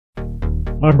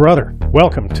My brother,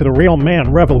 welcome to the Real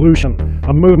Man Revolution,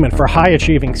 a movement for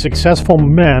high-achieving, successful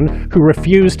men who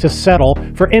refuse to settle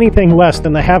for anything less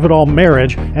than the have-it-all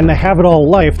marriage and the have-it-all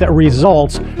life that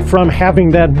results from having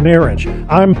that marriage.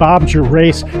 I'm Bob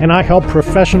Gerace, and I help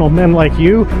professional men like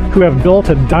you who have built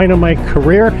a dynamite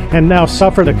career and now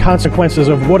suffer the consequences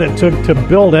of what it took to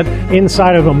build it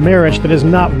inside of a marriage that is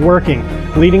not working,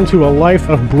 leading to a life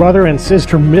of brother and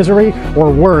sister misery,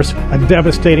 or worse, a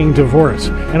devastating divorce.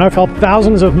 And I've helped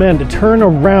thousands of men to turn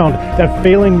around that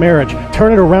failing marriage,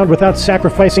 turn it around without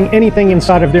sacrificing anything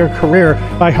inside of their career,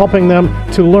 by helping them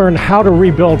to learn how to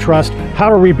rebuild trust, how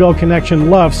to rebuild connection,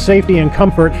 love, safety, and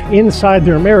comfort inside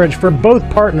their marriage for both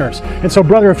partners. And so,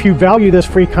 brother, if you value this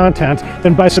free content,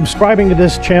 then by subscribing to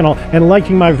this channel and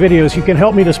liking my videos, you can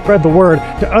help me to spread the word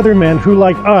to other men who,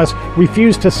 like us,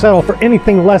 refuse to settle for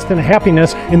anything less than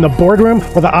happiness in the boardroom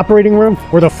or the operating room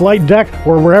or the flight deck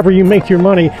or wherever you make your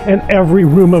money, and every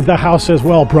room of the house as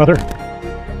well, brother.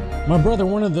 My brother,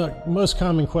 one of the most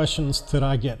common questions that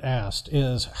I get asked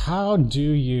is, how do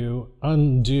you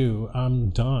undo I'm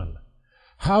done?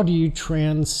 How do you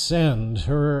transcend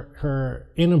her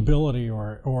inability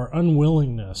or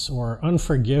unwillingness or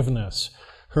unforgiveness,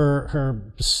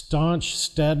 her staunch,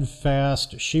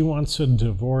 steadfast, she wants a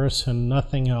divorce and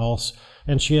nothing else,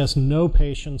 and she has no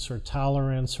patience or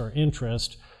tolerance or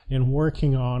interest in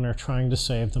working on or trying to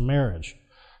save the marriage?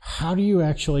 How do you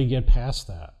actually get past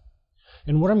that?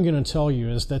 And what I'm going to tell you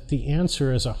is that the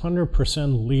answer is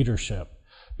 100% leadership.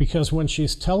 Because when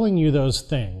she's telling you those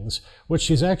things, what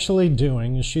she's actually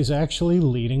doing is she's actually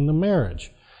leading the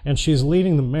marriage. And she's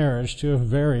leading the marriage to a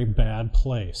very bad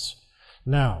place.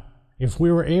 Now, if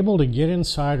we were able to get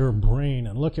inside her brain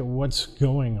and look at what's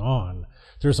going on,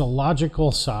 there's a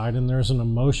logical side and there's an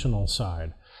emotional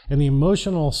side. And the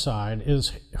emotional side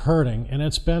is hurting, and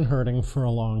it's been hurting for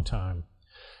a long time.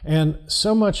 And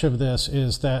so much of this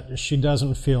is that she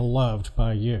doesn't feel loved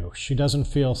by you. She doesn't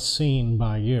feel seen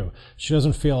by you. She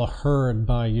doesn't feel heard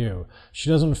by you. She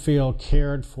doesn't feel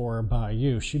cared for by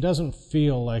you. She doesn't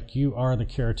feel like you are the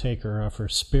caretaker of her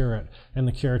spirit and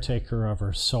the caretaker of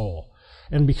her soul.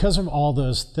 And because of all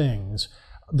those things,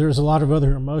 there's a lot of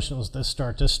other emotions that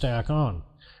start to stack on.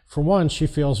 For one, she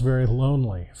feels very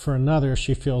lonely. For another,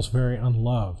 she feels very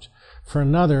unloved. For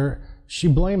another, she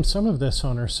blames some of this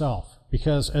on herself.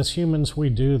 Because as humans, we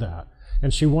do that.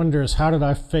 And she wonders, how did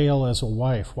I fail as a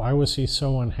wife? Why was he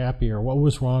so unhappy? Or what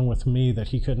was wrong with me that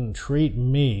he couldn't treat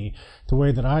me the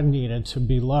way that I needed to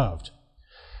be loved?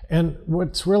 And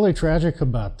what's really tragic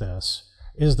about this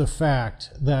is the fact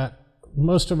that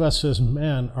most of us as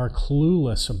men are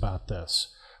clueless about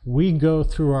this. We go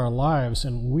through our lives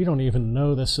and we don't even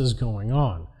know this is going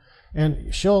on.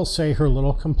 And she'll say her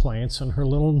little complaints and her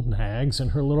little nags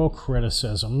and her little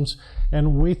criticisms,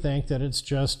 and we think that it's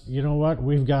just, you know what,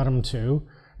 we've got them too,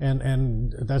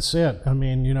 and that's it. I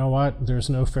mean, you know what, there's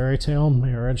no fairy tale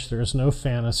marriage, there's no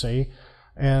fantasy,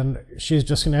 and she's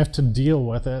just going to have to deal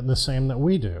with it the same that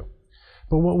we do.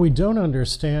 But what we don't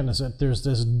understand is that there's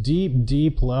this deep,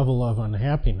 deep level of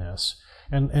unhappiness,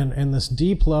 and this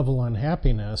deep level of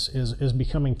unhappiness is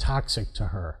becoming toxic to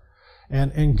her.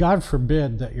 And God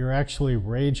forbid that you're actually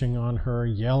raging on her,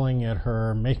 yelling at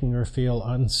her, making her feel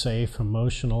unsafe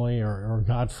emotionally, or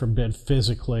God forbid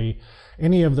physically,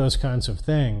 any of those kinds of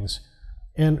things.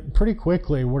 And pretty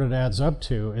quickly what it adds up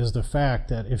to is the fact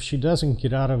that if she doesn't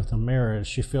get out of the marriage,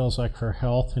 she feels like her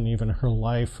health and even her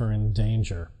life are in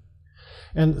danger.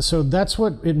 And so that's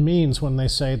what it means when they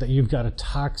say that you've got a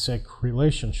toxic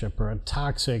relationship or a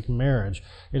toxic marriage.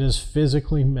 It is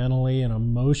physically, mentally, and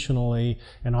emotionally,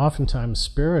 and oftentimes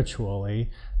spiritually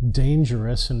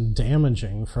dangerous and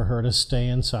damaging for her to stay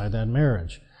inside that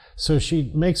marriage. So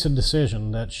she makes a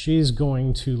decision that she's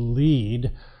going to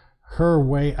lead her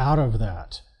way out of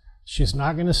that. She's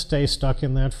not going to stay stuck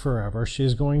in that forever.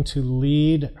 She's going to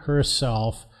lead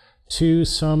herself to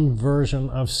some version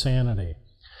of sanity.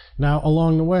 Now,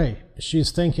 along the way,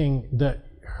 she's thinking that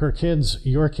her kids,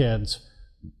 your kids,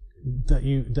 that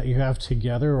you have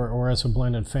together or as a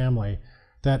blended family,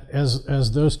 that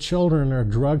as those children are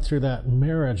drugged through that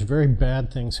marriage, very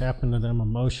bad things happen to them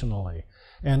emotionally.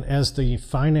 And as the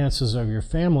finances of your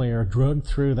family are drugged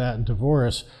through that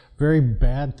divorce, very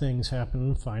bad things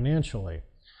happen financially.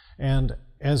 And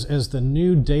as the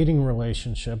new dating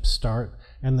relationships start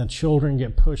and the children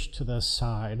get pushed to the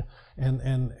side,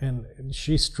 and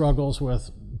she struggles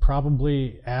with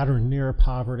probably at or near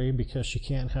poverty because she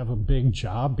can't have a big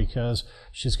job because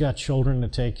she's got children to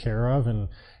take care of,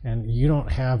 and you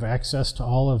don't have access to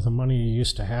all of the money you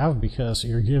used to have because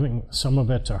you're giving some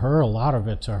of it to her, a lot of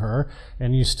it to her,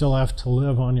 and you still have to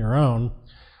live on your own.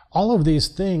 All of these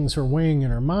things are weighing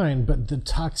in her mind, but the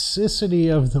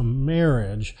toxicity of the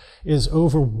marriage is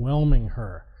overwhelming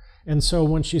her. And so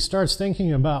when she starts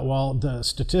thinking about, well, the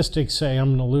statistics say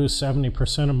I'm going to lose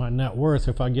 70% of my net worth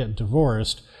if I get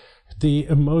divorced, the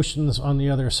emotions on the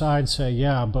other side say,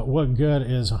 yeah, but what good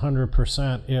is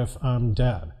 100% if I'm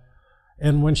dead?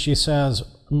 And when she says,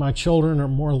 my children are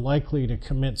more likely to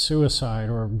commit suicide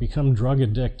or become drug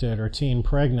addicted or teen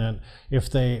pregnant if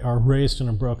they are raised in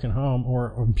a broken home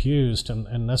or abused,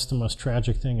 and that's the most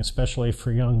tragic thing, especially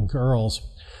for young girls.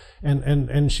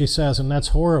 And she says, and that's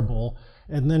horrible.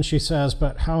 And then she says,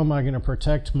 but how am I going to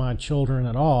protect my children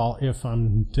at all if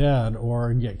I'm dead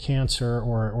or get cancer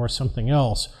or something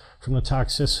else from the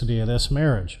toxicity of this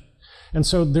marriage? And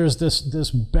so there's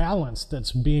this balance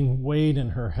that's being weighed in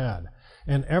her head.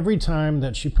 And every time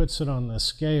that she puts it on the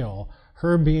scale,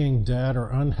 her being dead or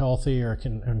unhealthy or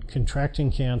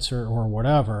contracting cancer or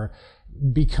whatever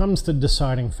becomes the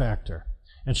deciding factor.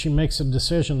 And she makes a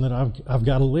decision that I've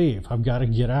got to leave, I've got to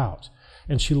get out.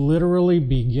 And she literally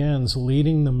begins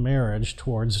leading the marriage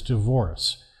towards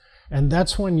divorce. And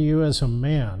that's when you as a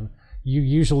man, you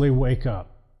usually wake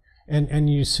up and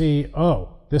you see,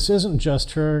 oh, this isn't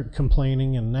just her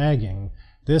complaining and nagging.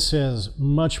 This is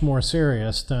much more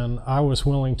serious than I was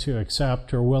willing to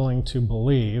accept or willing to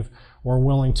believe or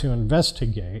willing to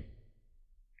investigate.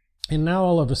 And now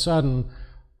all of a sudden,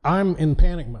 I'm in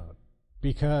panic mode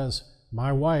because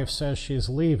my wife says she's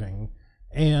leaving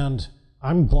and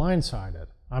I'm blindsided.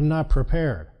 I'm not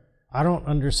prepared. I don't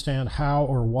understand how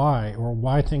or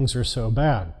why things are so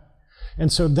bad.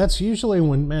 And so that's usually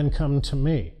when men come to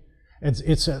me.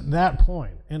 It's at that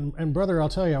point. And brother, I'll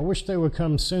tell you, I wish they would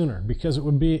come sooner because it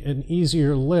would be an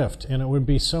easier lift and it would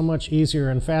be so much easier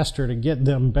and faster to get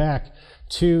them back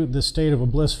to the state of a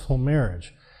blissful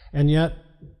marriage. And yet,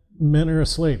 men are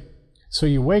asleep. So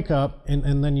you wake up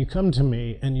and then you come to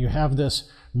me and you have this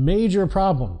major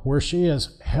problem where she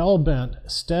is hell-bent,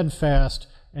 steadfast,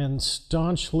 and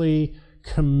staunchly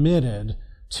committed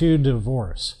to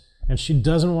divorce. And she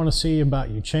doesn't want to see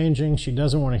about you changing. She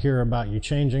doesn't want to hear about you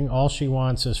changing. All she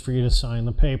wants is for you to sign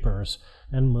the papers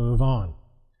and move on.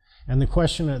 And the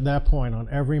question at that point on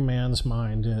every man's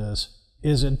mind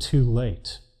is it too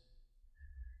late?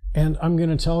 And I'm going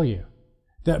to tell you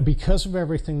that because of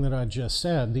everything that I just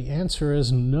said, the answer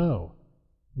is no.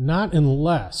 Not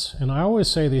unless, and I always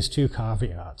say these two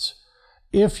caveats,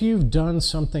 if you've done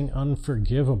something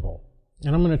unforgivable,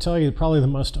 and I'm going to tell you probably the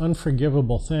most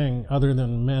unforgivable thing other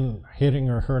than men hitting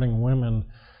or hurting women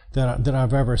that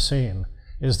I've ever seen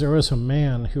is there was a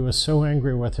man who was so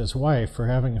angry with his wife for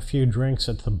having a few drinks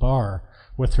at the bar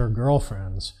with her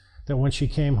girlfriends that when she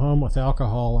came home with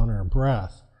alcohol on her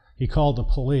breath, he called the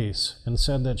police and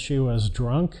said that she was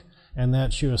drunk and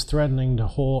that she was threatening to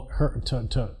hurt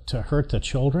the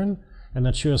children and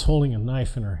that she was holding a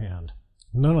knife in her hand.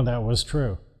 None of that was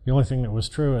true. The only thing that was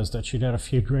true is that she'd had a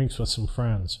few drinks with some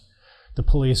friends. The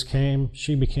police came,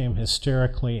 she became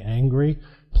hysterically angry,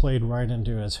 played right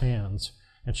into his hands,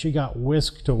 and she got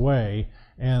whisked away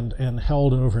and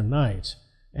held overnight.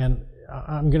 And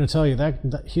I'm going to tell you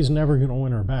that he's never going to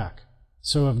win her back.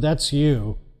 So if that's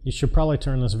you, you should probably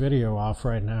turn this video off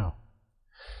right now.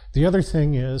 The other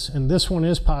thing is, and this one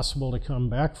is possible to come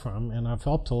back from, and I've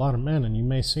helped a lot of men, and you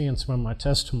may see in some of my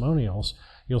testimonials,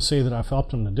 you'll see that I've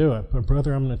helped them to do it. But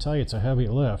brother, I'm going to tell you it's a heavy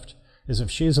lift, is if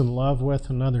she's in love with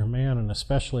another man, and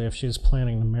especially if she's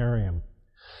planning to marry him.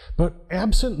 But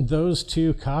absent those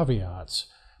two caveats,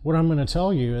 what I'm going to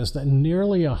tell you is that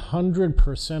nearly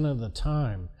 100% of the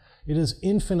time, it is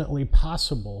infinitely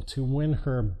possible to win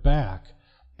her back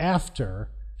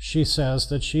after she says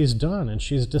that she's done and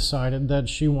she's decided that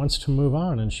she wants to move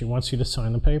on and she wants you to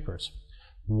sign the papers.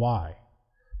 Why?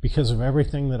 Because of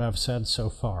everything that I've said so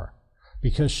far.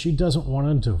 Because she doesn't want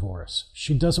a divorce.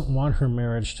 She doesn't want her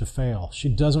marriage to fail. She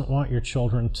doesn't want your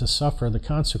children to suffer the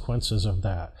consequences of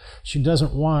that. She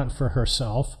doesn't want for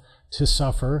herself to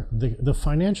suffer the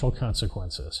financial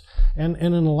consequences. And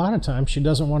in a lot of times, she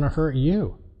doesn't want to hurt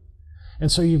you.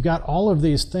 And so you've got all of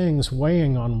these things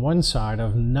weighing on one side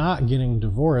of not getting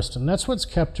divorced, and that's what's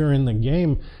kept her in the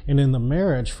game and in the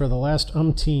marriage for the last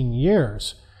umpteen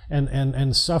years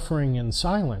and suffering in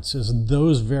silence is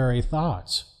those very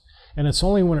thoughts. And it's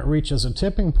only when it reaches a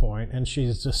tipping point and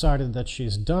she's decided that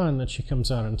she's done that she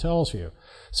comes out and tells you.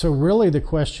 So really the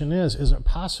question is it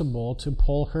possible to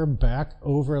pull her back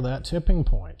over that tipping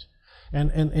point?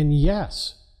 And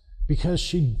yes, because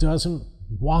she doesn't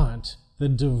want the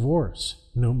divorce,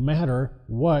 no matter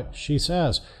what she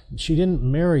says. She didn't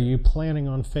marry you planning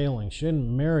on failing. She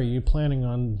didn't marry you planning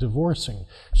on divorcing.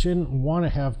 She didn't want to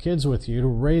have kids with you to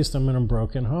raise them in a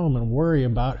broken home and worry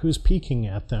about who's peeking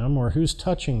at them or who's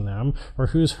touching them or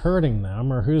who's hurting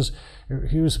them or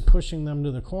who's pushing them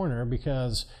to the corner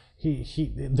because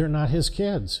they're not his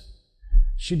kids.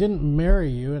 She didn't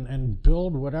marry you and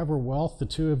build whatever wealth the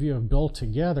two of you have built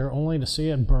together only to see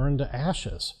it burn to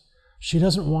ashes. She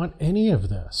doesn't want any of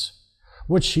this.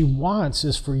 What she wants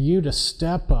is for you to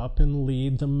step up and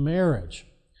lead the marriage.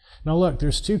 Now look,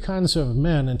 there's two kinds of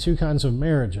men and two kinds of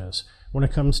marriages when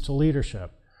it comes to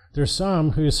leadership. There's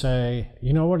some who say,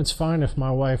 you know what, it's fine if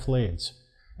my wife leads.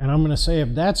 And I'm going to say,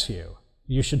 if that's you,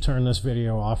 you should turn this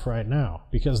video off right now,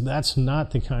 because that's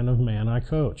not the kind of man I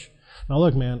coach. Now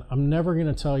look, man, I'm never going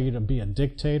to tell you to be a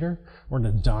dictator or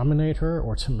to dominate her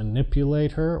or to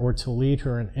manipulate her or to lead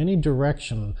her in any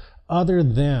direction other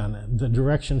than the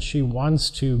direction she wants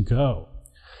to go.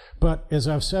 But as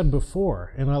I've said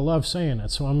before, and I love saying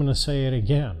it, so I'm going to say it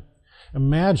again.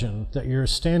 Imagine that you're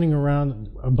standing around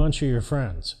a bunch of your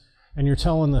friends and you're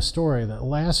telling the story that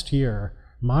last year,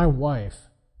 my wife,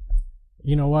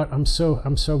 you know what, I'm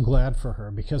so glad for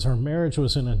her because her marriage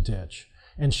was in a ditch.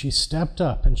 And she stepped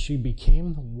up and she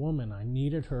became the woman I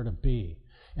needed her to be.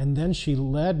 And then she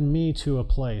led me to a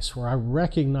place where I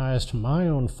recognized my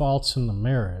own faults in the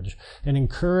marriage and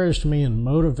encouraged me and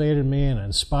motivated me and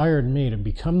inspired me to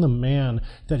become the man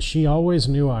that she always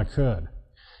knew I could.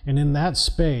 And in that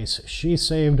space, she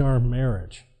saved our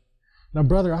marriage. Now,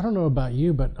 brother, I don't know about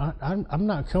you, but I'm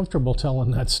not comfortable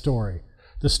telling that story.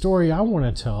 The story I want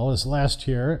to tell is last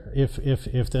year,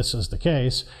 if this is the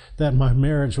case, that my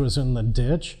marriage was in the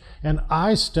ditch and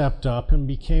I stepped up and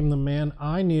became the man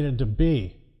I needed to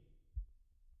be.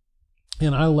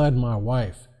 And I led my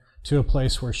wife to a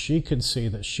place where she could see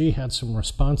that she had some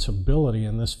responsibility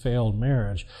in this failed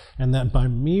marriage, and that by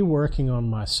me working on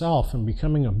myself and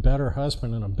becoming a better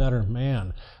husband and a better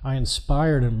man, I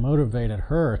inspired and motivated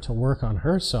her to work on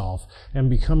herself and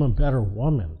become a better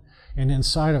woman. And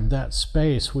inside of that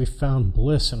space, we found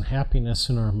bliss and happiness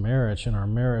in our marriage, and our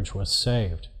marriage was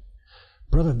saved.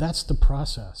 Brother, that's the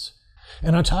process.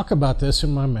 And I talk about this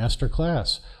in my master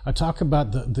class. I talk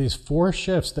about these 4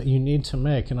 shifts that you need to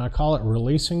make, and I call it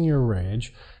releasing your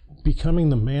rage, becoming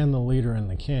the man, the leader, and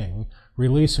the king,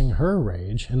 releasing her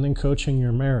rage, and then coaching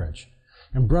your marriage.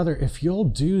 And brother, if you'll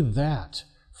do that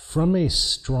from a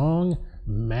strong,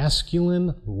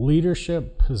 masculine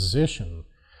leadership position,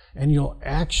 and you'll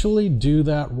actually do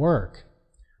that work,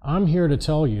 I'm here to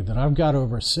tell you that I've got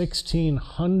over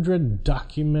 1,600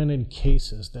 documented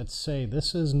cases that say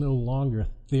this is no longer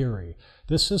theory.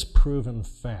 This is proven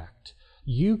fact.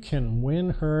 You can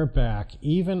win her back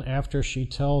even after she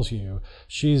tells you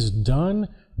she's done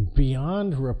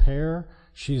beyond repair,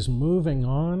 she's moving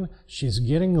on, she's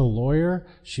getting a lawyer,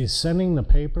 she's sending the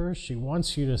papers, she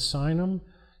wants you to sign them.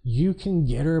 You can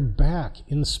get her back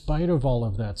in spite of all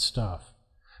of that stuff.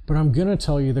 But I'm going to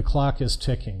tell you the clock is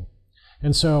ticking.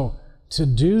 And so to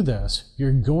do this,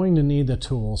 you're going to need the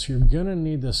tools. You're going to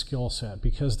need the skill set,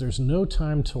 because there's no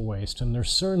time to waste, and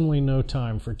there's certainly no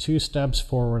time for 2 steps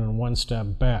forward and 1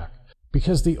 step back.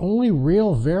 Because the only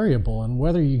real variable in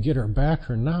whether you get her back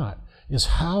or not is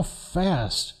how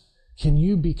fast can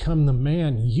you become the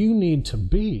man you need to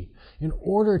be in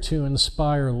order to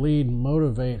inspire, lead,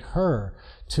 motivate her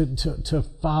to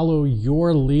follow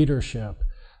your leadership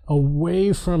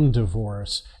away from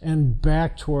divorce and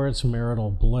back towards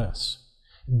marital bliss.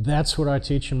 That's what I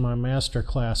teach in my master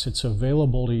class. It's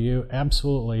available to you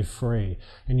absolutely free,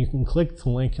 and you can click the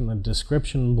link in the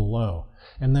description below.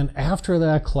 And then after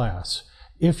that class,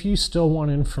 if you still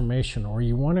want information or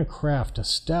you want to craft a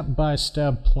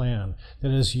step-by-step plan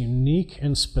that is unique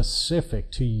and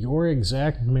specific to your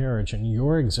exact marriage and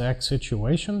your exact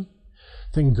situation,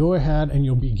 then go ahead and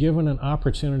you'll be given an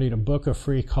opportunity to book a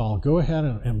free call. Go ahead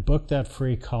and book that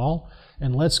free call,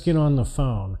 and let's get on the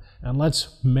phone and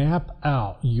let's map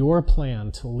out your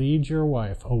plan to lead your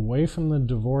wife away from the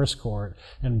divorce court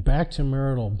and back to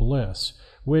marital bliss,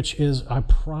 which is, I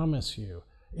promise you,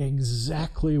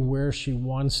 exactly where she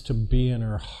wants to be in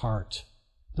her heart.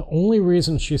 The only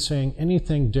reason she's saying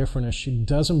anything different is she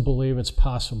doesn't believe it's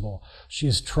possible.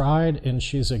 She's tried and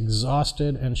she's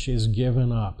exhausted and she's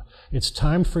given up. It's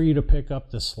time for you to pick up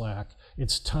the slack.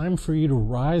 It's time for you to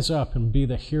rise up and be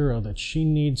the hero that she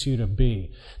needs you to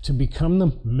be, to become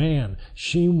the man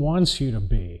she wants you to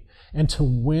be, and to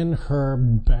win her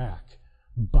back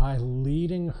by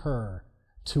leading her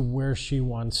to where she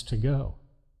wants to go.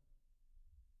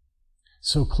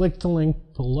 So click the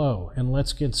link below and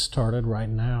let's get started right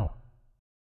now.